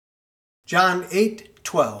John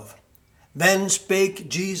 8:12. Then spake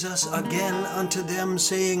Jesus again unto them,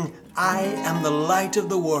 saying, I am the light of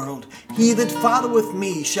the world. He that followeth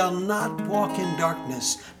me shall not walk in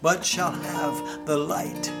darkness, but shall have the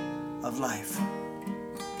light of life.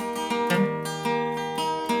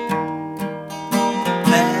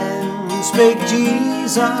 Then spake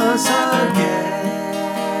Jesus again.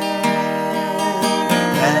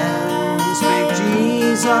 Then spake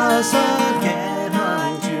Jesus again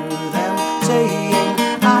unto them, saying,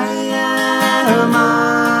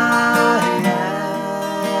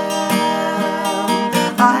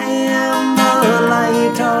 I am the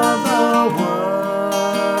light of the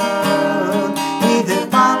world. He that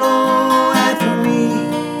followeth me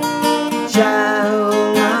shall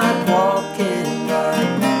not walk in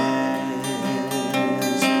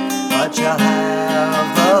darkness, but shall have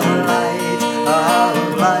the light of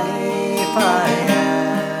life. I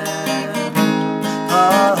am the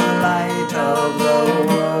light of the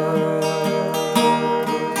world.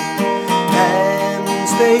 And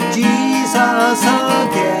spake Jesus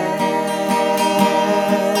again.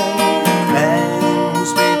 Then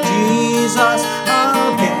spake Jesus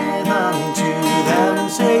again unto them,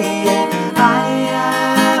 saying, I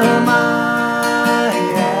am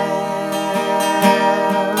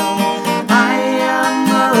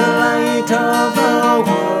the light of the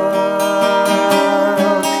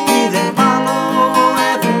world. He that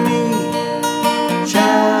followeth me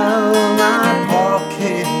shall not walk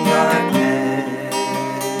in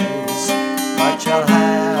darkness, but shall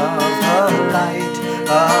have the light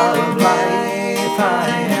of life. I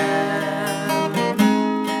am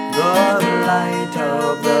the light